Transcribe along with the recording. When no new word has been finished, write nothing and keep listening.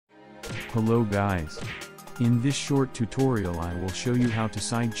Hello guys. In this short tutorial I will show you how to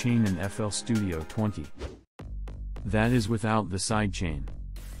sidechain in FL Studio 20. That is without the sidechain.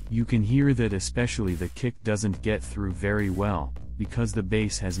 You can hear that especially the kick doesn't get through very well, because the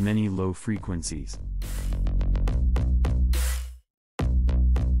bass has many low frequencies.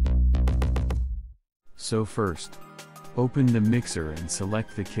 So first, open the mixer and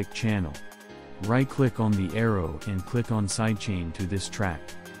select the kick channel. Right-click on the arrow and click on Sidechain to this track.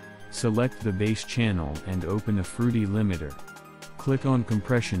 Select the bass channel and open a fruity limiter. Click on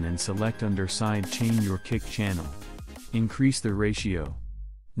compression and select under Sidechain your kick channel. Increase the ratio.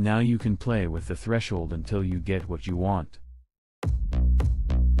 Now you can play with the threshold until you get what you want.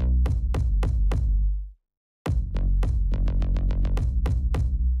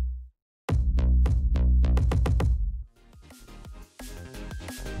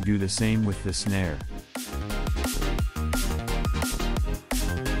 Do the same with the snare.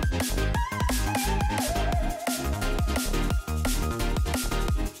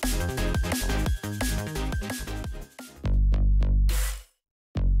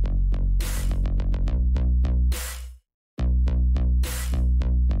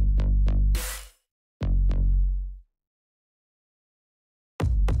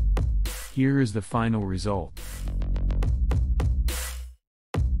 Here is the final result.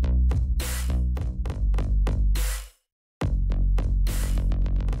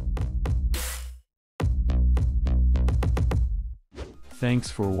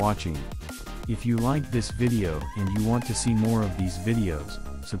 Thanks for watching. If you liked this video and you want to see more of these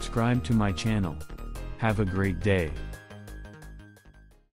videos, subscribe to my channel. Have a great day.